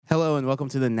Hello and welcome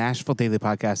to the Nashville Daily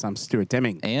Podcast. I'm Stuart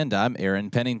Deming. And I'm Aaron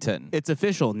Pennington. It's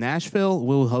official. Nashville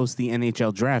will host the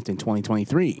NHL Draft in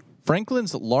 2023.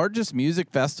 Franklin's largest music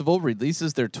festival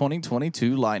releases their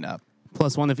 2022 lineup.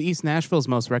 Plus, one of East Nashville's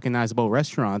most recognizable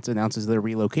restaurants announces their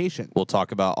relocation. We'll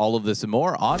talk about all of this and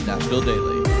more on Nashville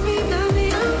Daily.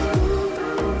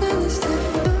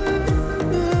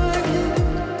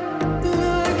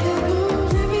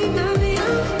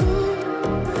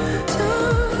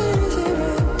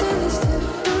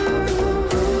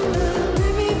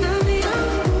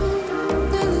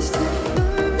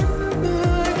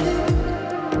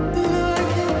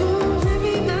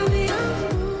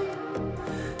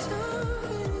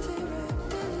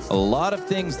 A lot of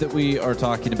things that we are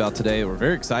talking about today. We're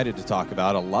very excited to talk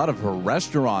about a lot of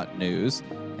restaurant news,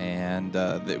 and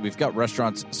we've got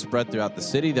restaurants spread throughout the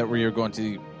city that we are going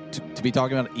to be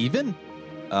talking about. Even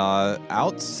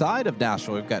outside of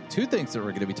Nashville, we've got two things that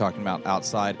we're going to be talking about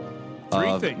outside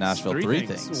of Nashville. Three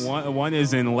things. One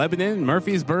is in Lebanon,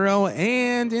 Murfreesboro,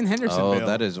 and in Hendersonville. Oh,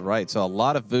 that is right. So a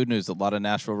lot of food news, a lot of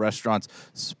Nashville restaurants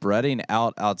spreading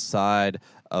out outside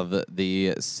of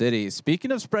the city. Speaking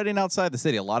of spreading outside the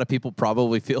city, a lot of people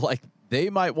probably feel like they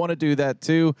might want to do that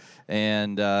too.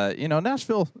 And,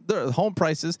 Nashville, the home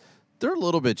prices, they're a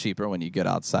little bit cheaper when you get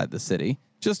outside the city,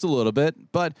 just a little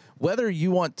bit. But whether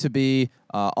you want to be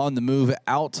on the move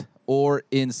out or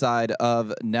inside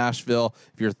of Nashville,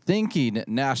 if you're thinking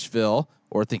Nashville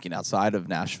or thinking outside of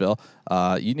Nashville,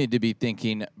 you need to be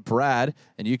thinking Brad,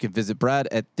 and you can visit Brad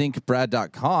at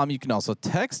thinkbrad.com. You can also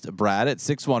text Brad at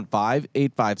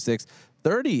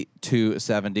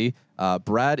 615-856-3270.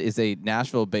 Brad is a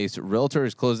Nashville-based realtor.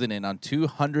 He's closing in on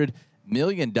 $200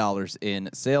 million in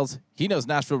sales. He knows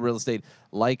Nashville real estate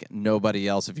like nobody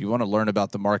else. If you want to learn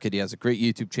about the market, he has a great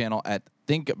YouTube channel at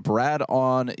Think Brad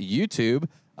on YouTube.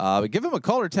 Give him a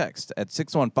call or text at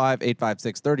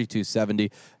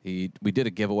 615-856-3270. We did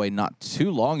a giveaway not too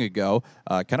long ago,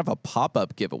 kind of a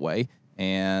pop-up giveaway,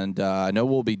 and I know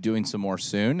we'll be doing some more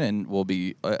soon, and we'll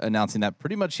be announcing that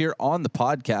pretty much here on the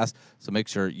podcast, so make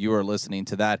sure you are listening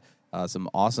to that. Some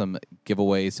awesome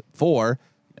giveaways for,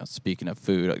 speaking of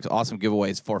food, awesome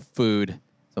giveaways for food,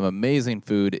 some amazing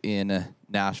food in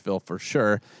Nashville for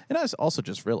sure. And I also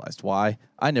just realized why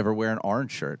I never wear an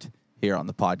orange shirt here on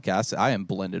the podcast. I am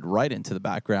blended right into the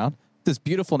background. This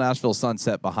beautiful Nashville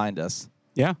sunset behind us.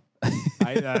 Yeah.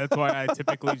 That's why I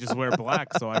typically just wear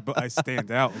black, so I stand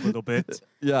out a little bit.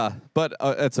 Yeah, but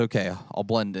it's okay. I'll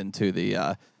blend into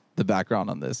the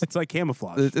background on this. It's like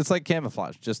camouflage. It's like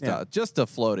camouflage, just a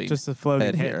floating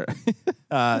hair.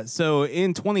 So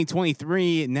in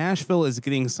 2023, Nashville is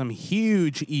getting some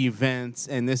huge events,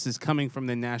 and this is coming from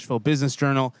the Nashville Business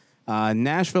Journal.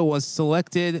 Nashville was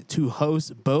selected to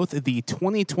host both the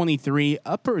 2023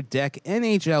 Upper Deck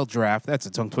NHL Draft, that's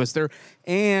a tongue twister,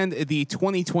 and the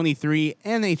 2023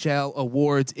 NHL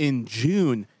Awards in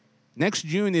June. Next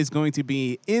June is going to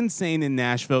be insane in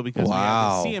Nashville because we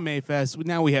have the CMA Fest.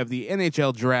 Now we have the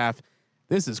NHL Draft.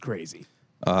 This is crazy.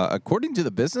 According to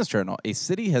the Business Journal, a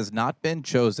city has not been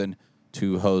chosen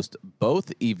to host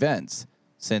both events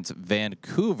since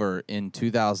Vancouver in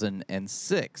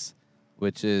 2006.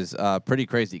 Which is pretty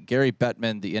crazy. Gary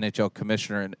Bettman, the NHL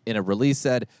commissioner, in a release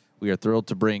said, "We are thrilled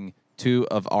to bring two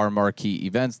of our marquee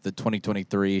events, the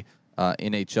 2023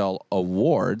 NHL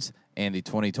Awards and the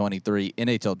 2023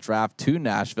 NHL Draft to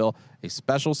Nashville, a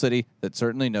special city that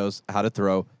certainly knows how to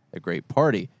throw a great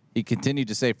party." He continued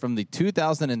to say, from the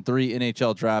 2003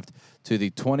 NHL Draft to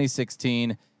the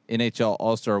 2016 NHL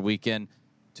All-Star Weekend,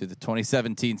 to the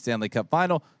 2017 Stanley Cup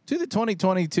Final, to the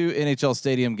 2022 NHL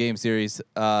Stadium Game Series,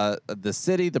 the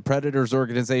city, the Predators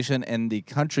organization, and the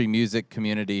country music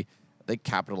community, they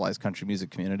capitalized country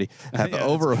music community, have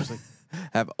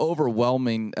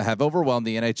overwhelmed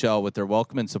the NHL with their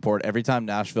welcome and support every time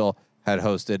Nashville had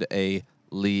hosted a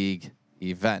league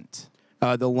event.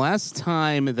 The last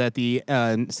time that the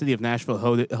city of Nashville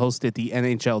hosted the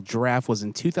NHL Draft was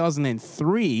in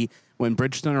 2003, when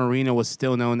Bridgestone Arena was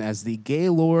still known as the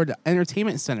Gaylord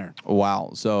Entertainment Center.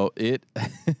 Wow. So it's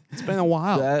been a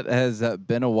while. That has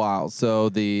been a while. So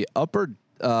the upper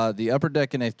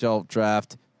deck NHL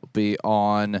Draft will be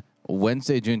on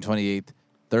Wednesday, June 28th,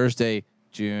 Thursday,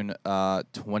 June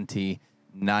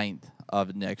 29th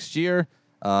of next year.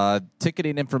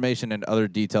 Ticketing information and other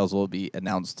details will be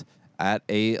announced at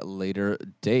a later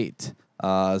date.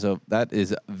 So that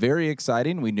is very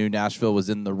exciting. We knew Nashville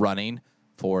was in the running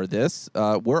for this.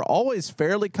 We're always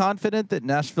fairly confident that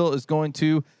Nashville is going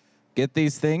to get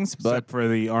these things, but except for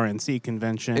the RNC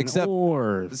convention,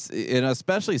 and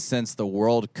especially since the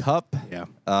World Cup. Yeah.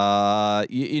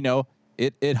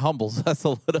 it humbles us a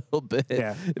little bit.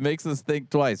 Yeah. It makes us think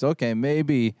twice. Okay,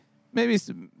 maybe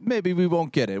we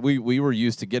won't get it. We were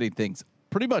used to getting things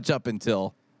pretty much up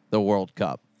until the World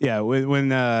Cup. Yeah,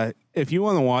 when if you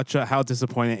want to watch how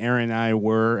disappointed Aaron and I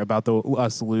were about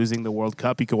us losing the World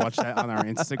Cup, you can watch that on our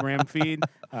Instagram feed.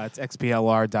 It's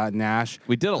xplr.nash.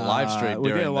 We did a live stream we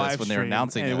did a during live this when they were stream,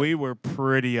 announcing and it. we were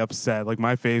pretty upset. Like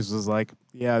my face was like,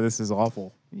 "Yeah, this is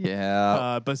awful."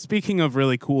 Yeah. But speaking of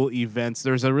really cool events,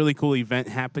 there's a really cool event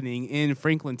happening in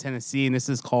Franklin, Tennessee, and this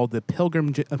is called the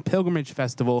Pilgrimage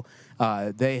Festival.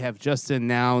 They have just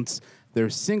announced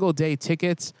their single-day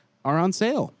tickets are on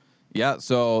sale. Yeah,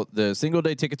 so the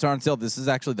single-day tickets are on sale. This is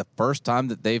actually the first time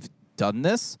that they've done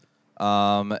this.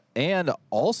 And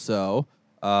also,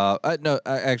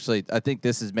 actually, I think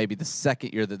this is maybe the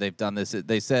second year that they've done this.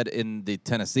 They said in the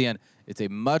Tennessean, it's a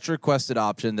much-requested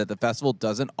option that the festival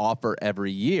doesn't offer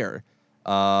every year.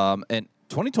 And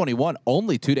 2021,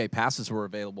 only 2-day passes were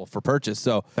available for purchase.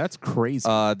 So That's crazy.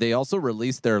 they also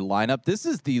released their lineup. This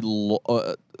is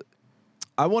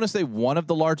I want to say one of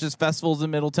the largest festivals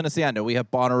in Middle Tennessee. I know we have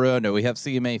Bonnaroo. I know we have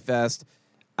CMA Fest.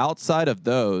 Outside of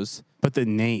those, but the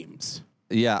names.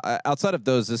 outside of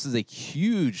those, this is a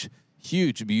huge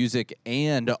music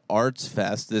and arts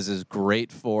fest. This is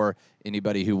great for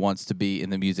anybody who wants to be in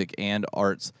the music and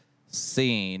arts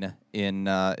scene in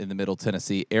the Middle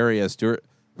Tennessee area. Stuart,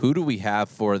 who do we have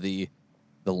for the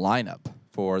lineup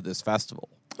for this festival?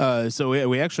 So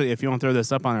we actually, if you want to throw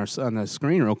this up on the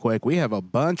screen real quick, we have a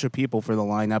bunch of people for the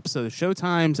lineup. So the show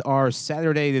times are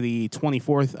Saturday the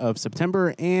 24th of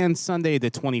September and Sunday the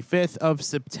 25th of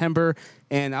September.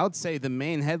 And I would say the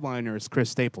main headliner is Chris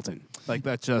Stapleton. Like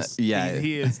that's just he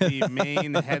is the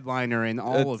main headliner in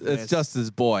all of this. It's just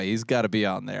his boy. He's got to be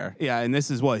on there. Yeah, and this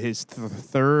is what his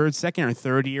second or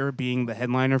third year being the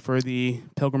headliner for the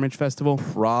Pilgrimage Festival.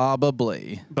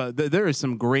 Probably. But there are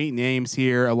some great names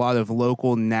here, a lot of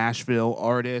local Nashville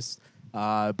artists.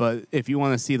 But if you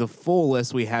want to see the full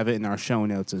list, we have it in our show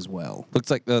notes as well.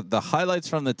 Looks like the highlights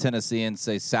from the Tennesseans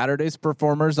say Saturday's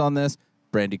performers on this: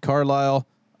 Brandy Carlisle,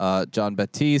 John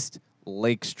Baptiste,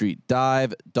 Lake Street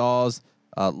Dive, Dawes,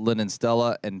 Lynn and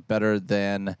Stella, and Better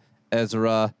Than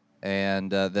Ezra.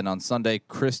 And then on Sunday,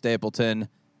 Chris Stapleton.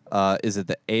 Is it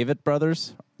the Avett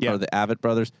Brothers? Yeah. Or the Avett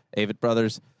Brothers? Avett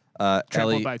Brothers.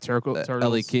 Trampled by Turtles.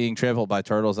 Ellie King, Trampled by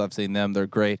Turtles. I've seen them. They're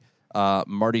great.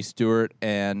 Marty Stewart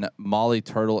and Molly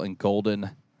Turtle and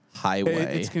Golden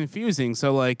Highway. It's confusing.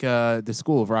 So, like the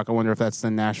School of Rock, I wonder if that's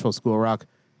the Nashville School of Rock.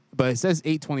 But it says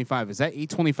 8:25. Is that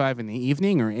 8:25 in the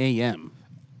evening or a.m.?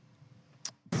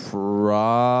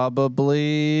 Probably.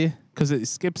 Because it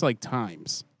skips like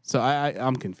times. So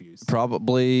I'm confused.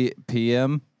 Probably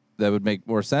PM. That would make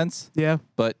more sense. Yeah.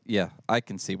 But yeah, I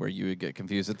can see where you would get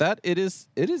confused with that. It is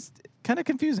kind of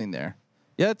confusing there.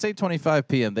 Yeah, it's 8:25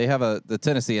 p.m. They have the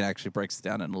Tennessean actually breaks it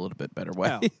down in a little bit better way.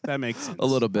 Well, that makes sense. A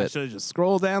little bit. I should have just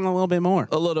scrolled down a little bit more.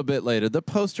 A little bit later. The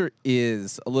poster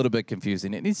is a little bit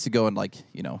confusing. It needs to go in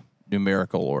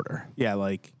numerical order Yeah,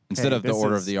 like instead hey, of the this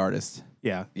order is- of the artist.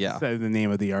 Yeah. Yeah. Instead of the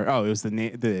name of the art. Oh, it was the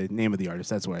name of the artist.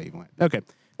 That's where I went. Okay.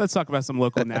 Let's talk about some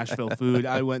local Nashville food.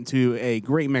 I went to a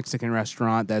great Mexican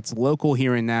restaurant that's local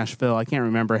here in Nashville. I can't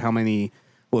remember how many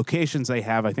locations they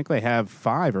have. I think they have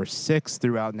 5 or 6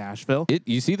 throughout Nashville.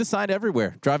 You see the sign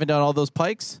everywhere. Driving down all those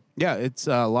pikes. Yeah, it's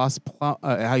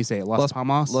how you say it? Las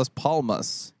Palmas. Las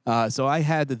Palmas. So I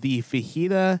had the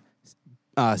fajita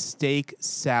steak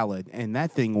salad, and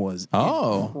that thing was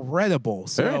incredible.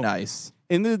 So Very nice.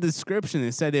 in the description,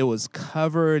 it said it was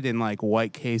covered in like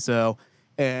white queso.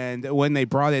 And when they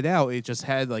brought it out, it just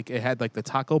had the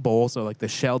taco bowl, so like the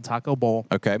shelled taco bowl.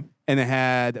 Okay. And it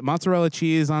had mozzarella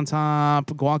cheese on top,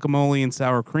 guacamole, and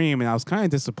sour cream. And I was kind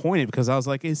of disappointed because I was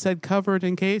like, it said covered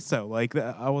in queso. Like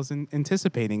I wasn't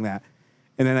anticipating that.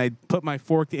 And then I put my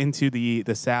fork into the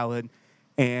salad,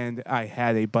 and I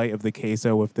had a bite of the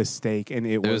queso with the steak, and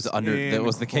it was there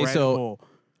was the queso incredible.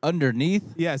 underneath.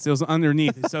 Yes, it was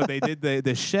underneath. So they did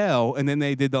the shell, and then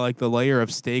they did the layer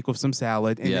of steak with some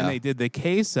salad, and then they did the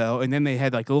queso, and then they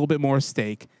had like a little bit more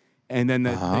steak, and then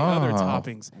the other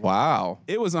toppings. Wow.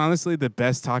 It was honestly the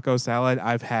best taco salad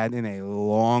I've had in a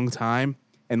long time.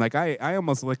 And like I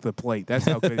almost licked the plate. That's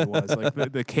how good it was.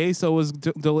 Like the queso was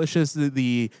delicious.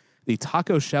 The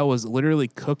taco shell was literally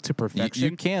cooked to perfection.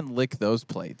 You can lick those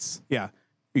plates. Yeah,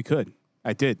 you could.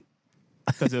 I did.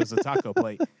 Because it was a taco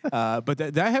plate. But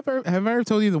did I have I ever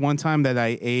told you the one time that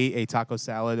I ate a taco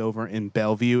salad over in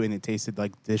Bellevue and it tasted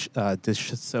like dish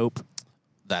soap?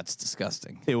 That's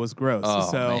disgusting. It was gross. Oh,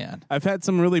 so man. I've had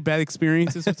some really bad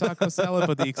experiences with taco salad,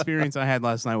 but the experience I had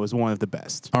last night was one of the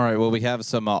best. All right. Well, we have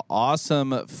some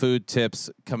awesome food tips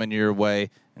coming your way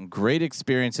and great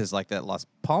experiences like that Las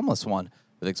Palmas one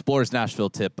with Explorers Nashville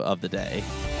tip of the day.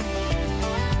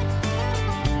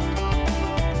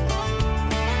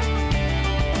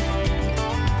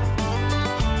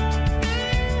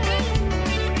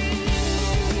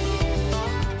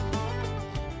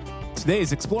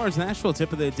 Today's Explorers Nashville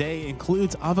tip of the day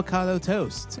includes avocado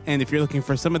toast. And if you're looking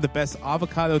for some of the best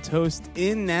avocado toast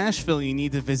in Nashville, you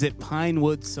need to visit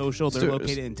Pinewood Social. They're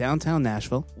located in downtown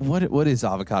Nashville. What is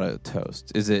avocado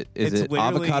toast? Is it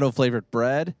avocado flavored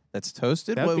bread that's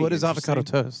toasted? What is avocado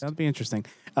toast? That'd be interesting.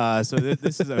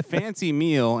 This is a fancy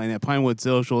meal, and at Pinewood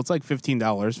Social, it's like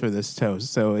 $15 for this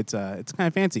toast. So it's kind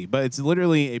of fancy, but it's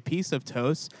literally a piece of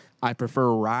toast. I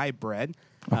prefer rye bread.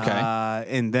 Okay.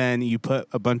 And then you put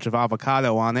a bunch of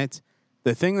avocado on it.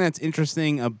 The thing that's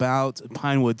interesting about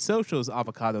Pinewood Social's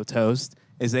avocado toast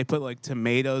is they put like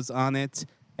tomatoes on it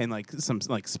and like some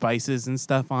like spices and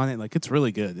stuff on it. Like it's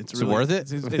really good. It's really worth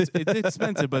it? It's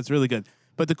expensive, but it's really good.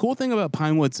 But the cool thing about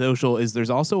Pinewood Social is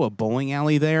there's also a bowling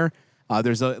alley there.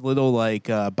 There's a little like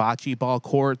bocce ball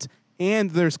court, and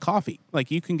there's coffee.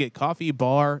 Like you can get coffee,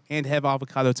 bar, and have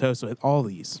avocado toast with all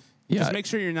these. Yeah. Just make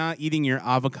sure you're not eating your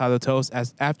avocado toast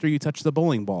after you touch the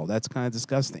bowling ball. That's kind of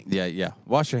disgusting. Yeah.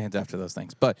 Wash your hands after those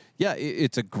things. But yeah,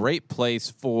 it's a great place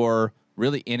for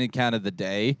really any kind of the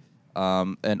day.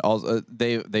 And also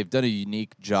they've done a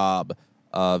unique job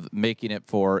of making it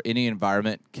for any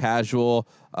environment, casual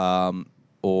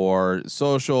or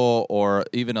social, or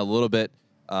even a little bit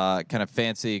kind of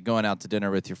fancy, going out to dinner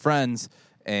with your friends,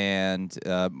 and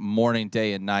morning,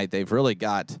 day, and night. They've really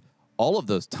got all of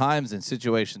those times and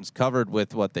situations covered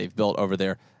with what they've built over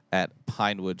there at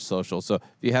Pinewood Social. So if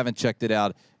you haven't checked it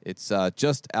out, it's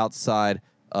just outside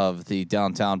of the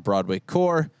downtown Broadway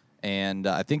core, and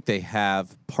I think they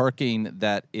have parking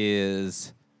that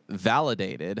is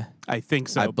validated. I think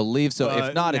so. I believe so.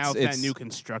 If not, now it's that new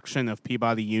construction of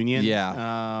Peabody Union.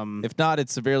 Yeah. If not,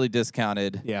 it's severely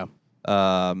discounted. Yeah.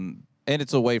 And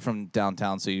it's away from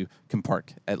downtown, so you can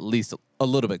park at least a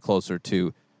little bit closer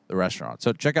to the restaurant.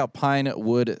 So check out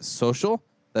Pinewood Social.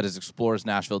 That is Explorers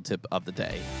Nashville tip of the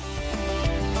day.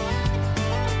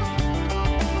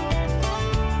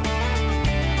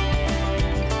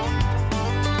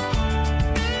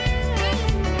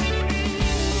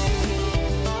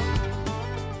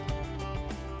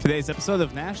 Today's episode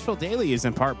of Nashville Daily is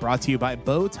in part brought to you by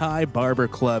Bowtie Barber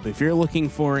Club. If you're looking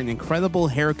for an incredible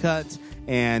haircut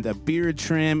and a beard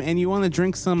trim, and you want to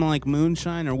drink some like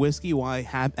moonshine or whiskey while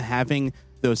having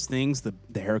those things, the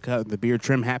haircut, the beard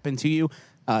trim happen to you,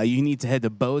 you need to head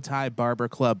to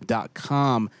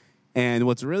bowtiebarberclub.com. And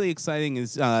what's really exciting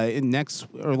is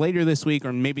later this week,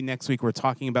 or maybe next week, we're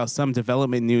talking about some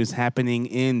development news happening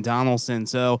in Donaldson.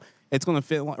 So it's going to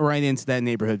fit right into that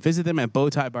neighborhood. Visit them at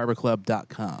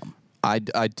bowtiebarberclub.com. I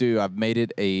do. I've made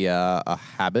it a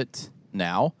habit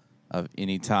now of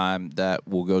any time that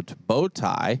we'll go to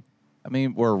Bowtie. I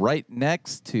mean, we're right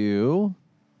next to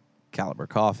Caliber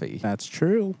Coffee. That's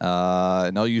true.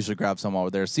 And I'll usually grab some over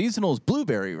there. Seasonal is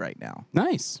blueberry right now.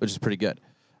 Nice. Which is pretty good.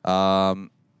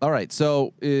 All right,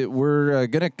 so we're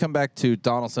going to come back to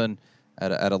Donaldson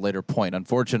at a later point.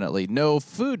 Unfortunately, no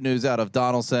food news out of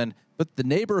Donaldson, but the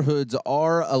neighborhoods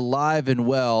are alive and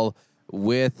well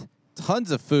with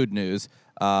tons of food news.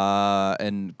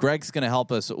 And Greg's going to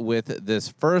help us with this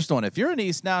first one. If you're in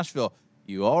East Nashville,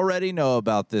 you already know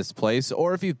about this place,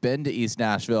 or if you've been to East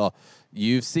Nashville,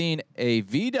 you've seen a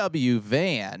VW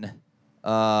van,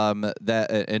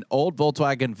 an old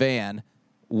Volkswagen van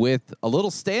with a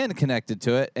little stand connected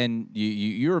to it, and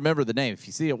you remember the name. If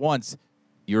you see it once,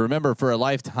 you remember for a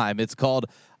lifetime. It's called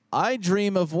I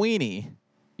Dream of Weenie.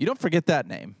 You don't forget that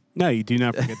name. No, you do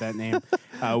not forget that name.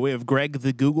 We have Greg,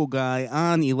 the Google guy,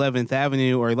 on 11th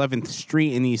Avenue or 11th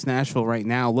Street in East Nashville right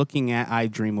now, looking at I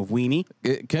Dream of Weenie.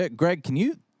 Greg, can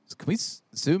we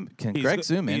zoom? Can Greg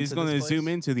zoom in? He's going to zoom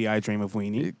into the I Dream of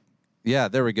Weenie. Yeah,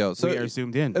 there we go. So we are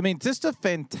zoomed in. I mean, just a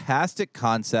fantastic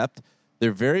concept.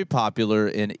 They're very popular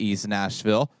in East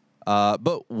Nashville.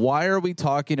 But why are we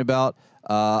talking about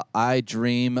I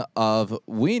Dream of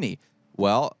Weenie?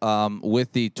 Well,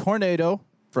 with the tornado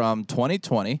from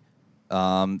 2020,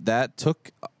 that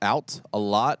took out a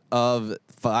lot of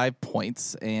 5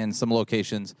 Points and some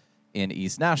locations in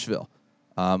East Nashville.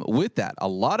 With that, a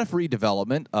lot of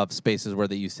redevelopment of spaces where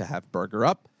they used to have Burger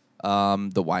Up,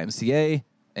 the YMCA,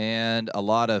 and a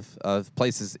lot of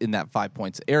places in that 5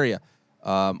 Points area.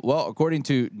 Well, according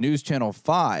to News Channel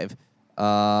 5,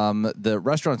 The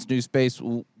restaurant's new space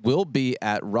will be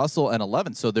at Russell and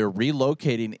 11th, so they're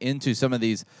relocating into some of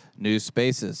these new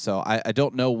spaces. So I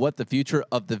don't know what the future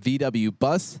of the VW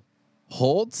bus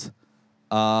holds,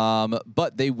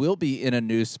 but they will be in a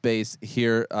new space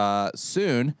here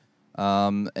soon.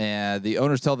 And the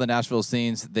owners tell the Nashville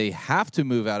Scenes they have to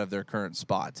move out of their current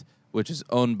spot, which is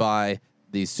owned by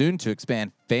the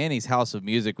soon-to-expand Fanny's House of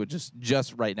Music, which is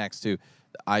just right next to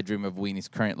the I Dream of Weenie's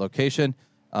current location.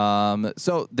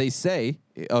 So they say,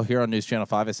 here on News Channel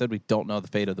 5, I said we don't know the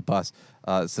fate of the bus.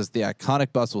 It says the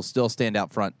iconic bus will still stand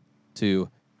out front to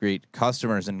greet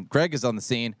customers. And Greg is on the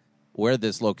scene where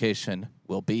this location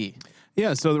will be.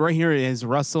 Yeah, so right here is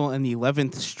Russell and the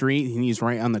 11th Street, and he's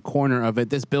right on the corner of it.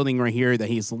 This building right here that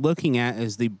he's looking at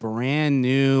is the brand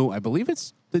new, I believe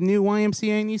it's the new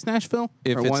YMCA in East Nashville?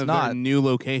 If or it's one of not, their new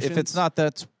locations? If it's not,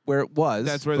 that's where it was.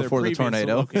 That's where before their the previous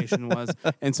tornado location was.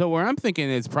 And so where I'm thinking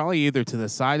it's probably either to the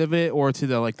side of it or to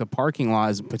the parking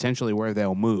lot is potentially where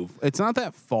they'll move. It's not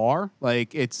that far.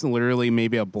 Like it's literally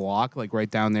maybe a block. Like right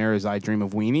down there is I Dream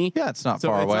of Weenie. Yeah, it's not so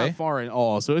far it's away. Not far at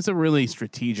all. So it's a really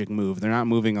strategic move. They're not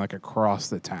moving like across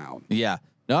the town. Yeah.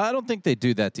 No, I don't think they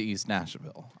do that to East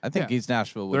Nashville. I think East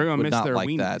Nashville would, They're gonna would miss not their like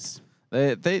weenies. that.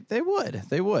 They would.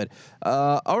 They would.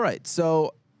 All right.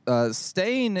 So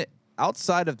staying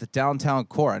outside of the downtown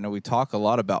core, I know we talk a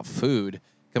lot about food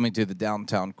coming to the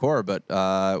downtown core, but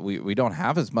we don't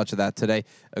have as much of that today.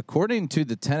 According to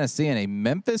the Tennessean, a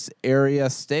Memphis area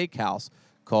steakhouse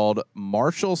called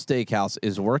Marshall Steakhouse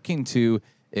is working to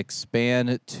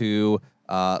expand to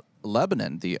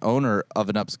Lebanon. The owner of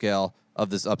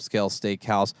this upscale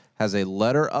steakhouse has a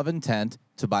letter of intent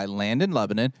to buy land in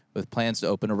Lebanon with plans to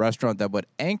open a restaurant that would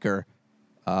anchor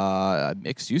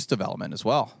mixed-use development as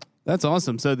well. That's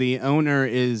awesome. So the owner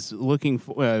is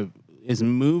is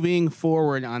moving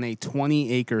forward on a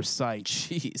 20-acre site.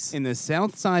 Jeez. In the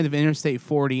south side of Interstate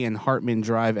 40 and Hartman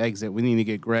Drive exit. We need to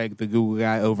get Greg, the Google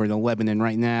guy, over to Lebanon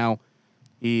right now.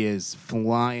 He is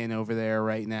flying over there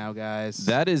right now, guys.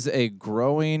 That is a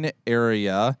growing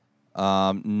area.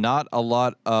 Not a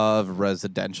lot of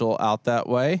residential out that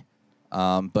way,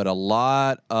 but a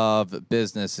lot of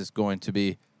business is going to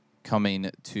be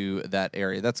coming to that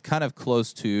area. That's kind of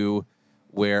close to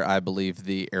where I believe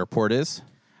the airport is.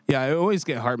 Yeah, I always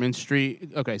get Hartman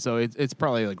Street. Okay, so it's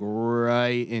probably like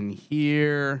right in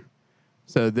here.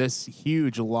 So this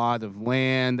huge lot of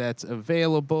land that's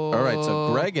available. All right,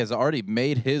 so Greg has already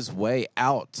made his way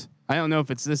out. I don't know if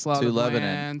it's this lot to of Lebanon.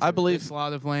 land. I or believe this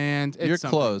lot of land. It's You're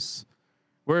something. close.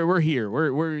 We're here.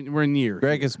 We're near.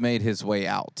 Greg has made his way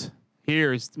out.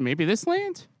 Here's maybe this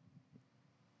land.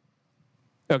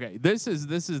 Okay, this is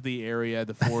the area,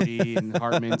 the 40 in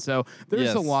Hartman. So there's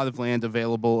Yes. a lot of land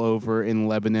available over in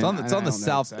Lebanon. It's on I the don't know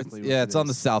south. exactly what It's it on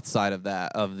the is. south side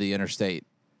of the interstate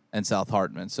and South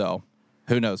Hartman. So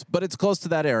who knows? But it's close to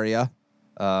that area.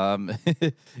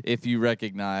 If you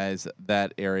recognize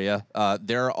that area,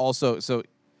 there are also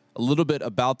a little bit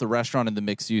about the restaurant in the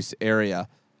mixed use area.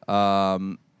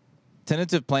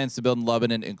 Tentative plans to build in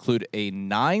Lebanon include a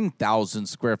 9,000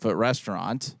 square foot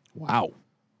restaurant. Wow.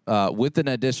 With an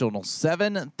additional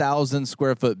 7,000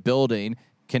 square foot building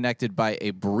connected by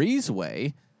a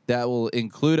breezeway that will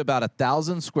include about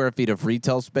 1,000 square feet of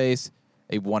retail space,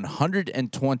 a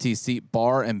 120 seat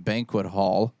bar and banquet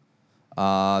hall.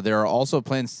 There are also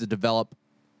plans to develop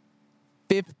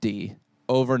 50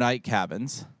 overnight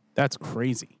cabins, That's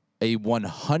crazy. a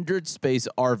 100 space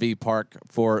RV park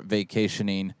for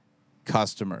vacationing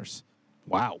customers.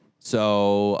 Wow.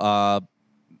 So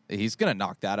he's going to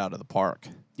knock that out of the park.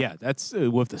 Yeah, that's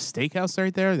with the steakhouse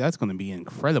right there. That's going to be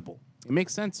incredible. It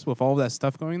makes sense with all that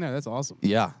stuff going there. That's awesome.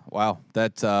 Yeah, wow.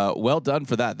 That's well done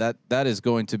for that. That is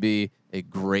going to be a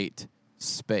great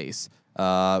space.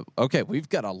 Okay, we've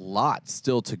got a lot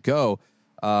still to go.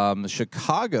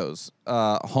 Chicago's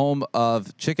home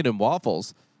of Chicken and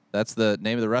Waffles. That's the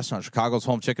name of the restaurant, Chicago's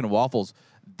Home Chicken and Waffles.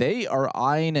 They are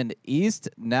eyeing an East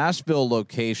Nashville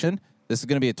location. This is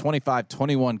going to be at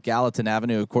 2521 Gallatin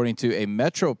Avenue, according to a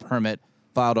Metro permit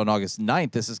filed on August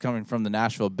 9th. This is coming from the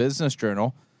Nashville Business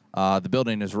Journal. The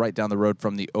building is right down the road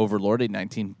from the Overlord, a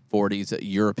 1940s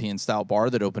European-style bar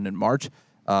that opened in March.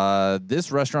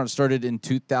 This restaurant started in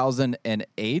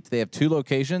 2008. They have two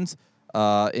locations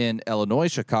in Illinois,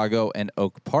 Chicago, and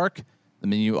Oak Park. The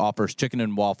menu offers chicken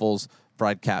and waffles,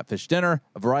 fried catfish dinner,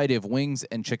 a variety of wings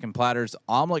and chicken platters,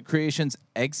 omelet creations,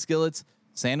 egg skillets,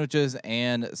 sandwiches,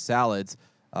 and salads.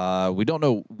 We don't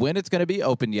know when it's going to be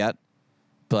open yet,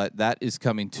 but that is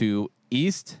coming to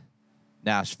East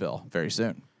Nashville very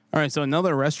soon. All right, so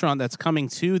another restaurant that's coming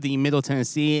to the Middle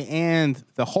Tennessee and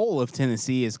the whole of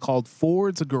Tennessee is called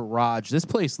Ford's Garage. This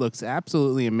place looks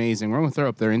absolutely amazing. We're going to throw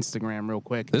up their Instagram real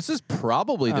quick. This is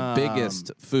probably the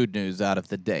biggest food news out of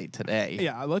the day today.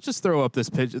 Yeah, let's just throw up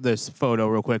this photo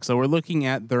real quick. So we're looking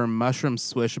at their mushroom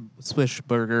swish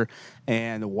burger,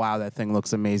 and wow, that thing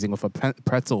looks amazing with a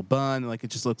pretzel bun. Like, it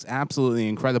just looks absolutely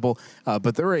incredible.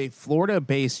 But they're a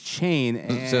Florida-based chain.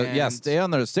 And So yeah, stay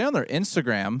on their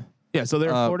Instagram. yeah, so they're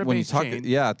a When you Florida-based talk, chain.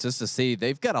 yeah, just to see,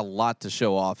 they've got a lot to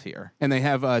show off here. And they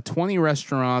have 20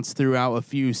 restaurants throughout a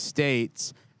few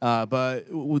states, but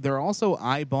they're also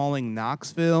eyeballing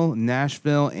Knoxville,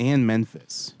 Nashville, and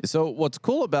Memphis. So what's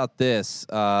cool about this,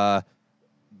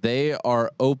 they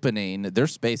are opening, their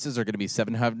spaces are going to be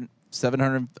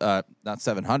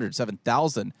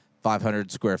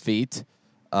 7,500 square feet.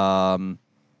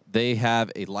 They have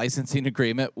a licensing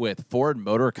agreement with Ford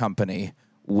Motor Company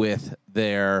with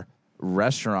their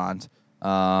restaurant.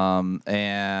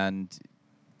 And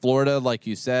Florida, like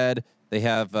you said, they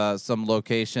have some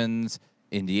locations,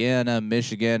 Indiana,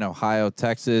 Michigan, Ohio,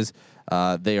 Texas.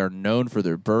 They are known for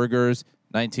their burgers,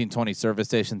 1920 service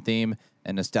station theme,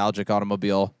 and nostalgic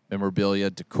automobile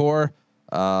memorabilia decor.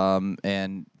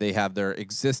 And they have their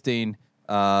existing,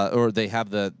 or they have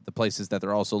the places that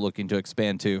they're also looking to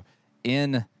expand to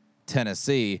in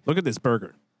Tennessee. Look at this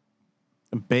burger.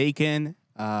 Bacon,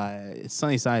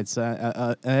 sunny side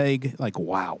egg. Like,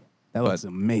 wow. That looks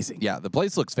amazing. Yeah, the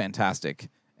place looks fantastic,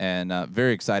 and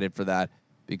very excited for that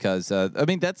because, I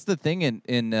mean, that's the thing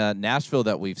in Nashville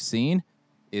that we've seen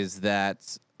is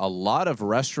that a lot of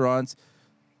restaurants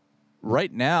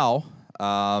right now,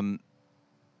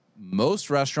 most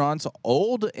restaurants,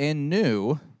 old and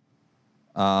new,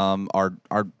 are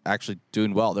actually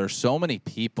doing well. There's so many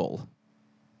people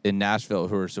in Nashville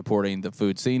who are supporting the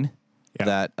food scene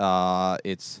that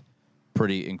it's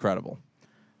pretty incredible.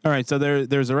 All right, so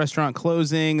there's a restaurant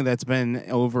closing that's been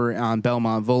over on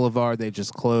Belmont Boulevard. They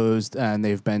just closed, and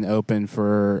they've been open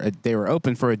they were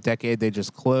open for a decade. They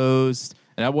just closed.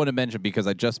 And I want to mention, because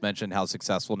I just mentioned how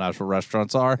successful Nashville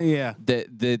restaurants are. Yeah,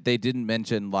 they didn't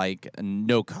mention like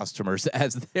no customers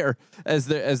as their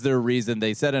reason.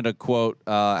 They said in a quote,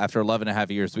 after 11 and a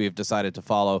half years, we have decided to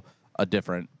follow a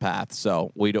different path.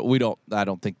 So I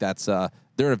don't think that's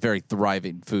they're in a very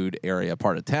thriving food area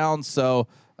part of town. So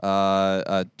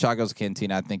Chaco's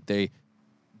Cantina, I think they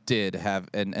did have,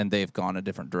 and they've gone a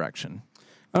different direction.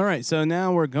 All right, so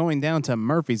now we're going down to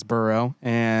Murfreesboro,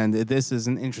 and this is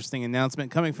an interesting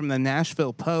announcement coming from the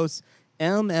Nashville Post.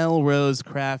 ML Rose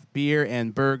Craft Beer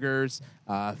and Burgers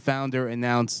founder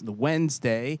announced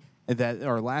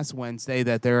last Wednesday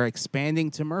that they're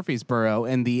expanding to Murfreesboro,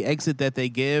 and the exit that they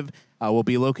give will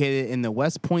be located in the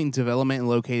West Point development,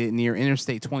 located near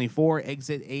Interstate 24,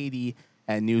 exit 80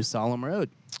 at New Salem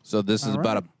Road. So this is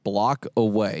about a block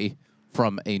away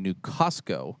from a new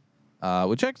Costco,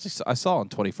 which actually I saw on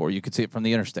 24. You could see it from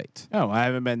the interstate. Oh, I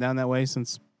haven't been down that way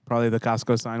since probably the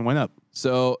Costco sign went up.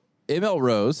 So ML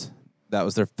Rose, that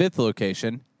was their 5th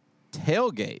location.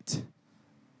 Tailgate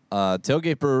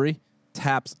Brewery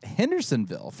taps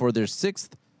Hendersonville for their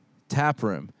 6th tap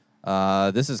room.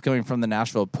 This is coming from the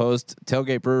Nashville Post.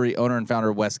 Tailgate Brewery owner and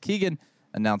founder Wes Keegan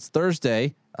announced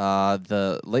Thursday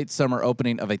the late summer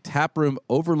opening of a tap room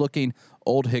overlooking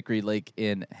Old Hickory Lake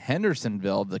in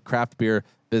Hendersonville, the craft beer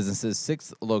business's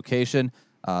 6th location.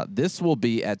 This will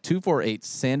be at 248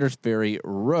 Sanders Ferry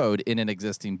Road in an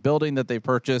existing building that they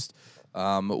purchased.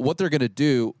 What they're going to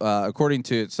do, according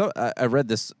to, I read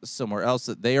this somewhere else,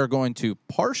 that they are going to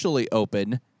partially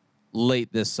open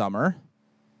late this summer,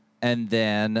 and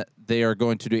then they are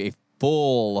going to do a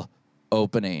full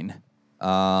opening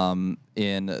in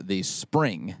the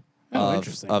spring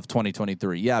of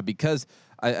 2023. Yeah, because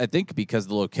I think because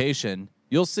the location,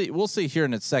 we'll see here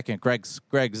in a second. Greg's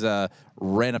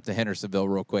ran up to Hendersonville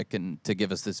real quick and to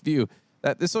give us this view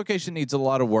that this location needs a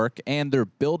lot of work, and they're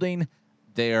building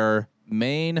their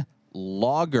main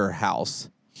lager house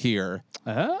here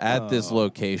at this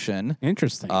location.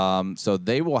 Interesting. So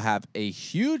they will have a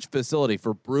huge facility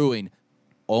for brewing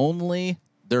only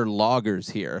their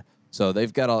lagers here. So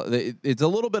they've got it's a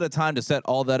little bit of time to set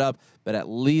all that up, but at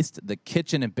least the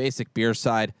kitchen and basic beer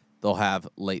side they'll have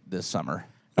late this summer.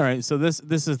 All right, so this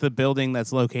is the building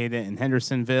that's located in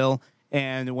Hendersonville,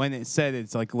 and when it said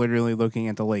it's like literally looking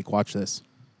at the lake. Watch this.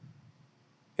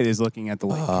 It is looking at the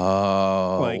lake.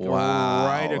 Oh, Like wow.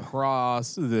 right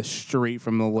across the street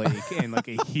from the lake and like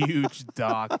a huge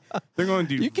dock. They're going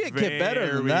to do You can't get better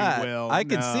than very that. well. I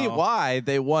can see No. why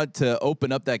they want to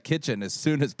open up that kitchen as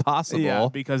soon as possible. Yeah,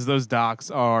 because those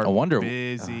docks are I wonder.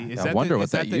 busy. I wonder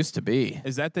what that used to be.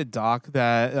 Is that the dock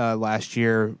that last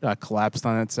year collapsed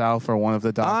on itself, or one of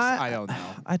the docks? I don't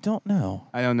know. I don't know.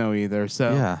 I don't know either.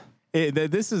 So Yeah.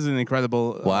 this is an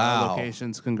incredible Wow.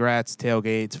 locations. Congrats,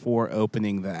 Tailgates, for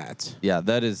opening that. Yeah,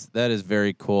 that is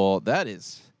very cool. That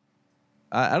is.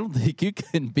 I don't think you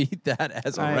can beat that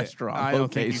as a restaurant I don't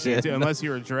location, think you can, too, unless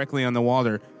you're directly on the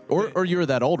water. or you're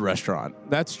that old restaurant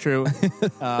That's true.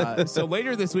 So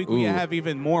later this week, we Ooh. have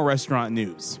even more restaurant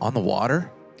news on the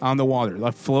water. on the water.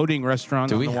 A floating restaurant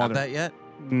Do on we the have water. that yet?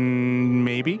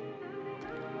 Maybe.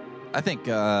 I think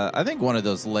one of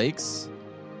those lakes,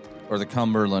 or the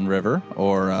Cumberland River,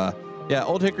 or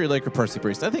Old Hickory Lake or Percy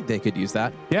Priest. I think they could use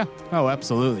that. Yeah. Oh, I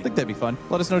absolutely. think that'd be fun.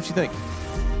 Let us know what you think.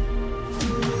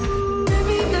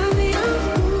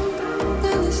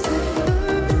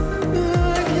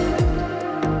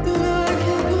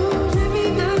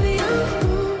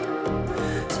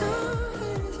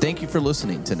 Thank you for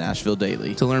listening to Nashville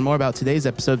Daily. To learn more about today's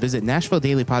episode, visit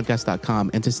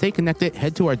NashvilleDailyPodcast.com. And to stay connected,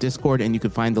 head to our Discord, and you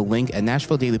can find the link at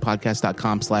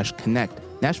NashvilleDailyPodcast.com/connect.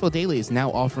 Nashville Daily is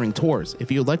now offering tours.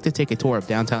 If you would like to take a tour of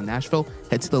downtown Nashville,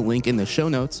 head to the link in the show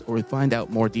notes or find out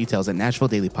more details at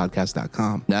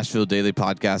NashvilleDailyPodcast.com. Nashville Daily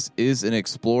Podcast is an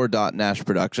Explore.Nash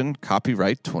production,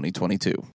 copyright 2022.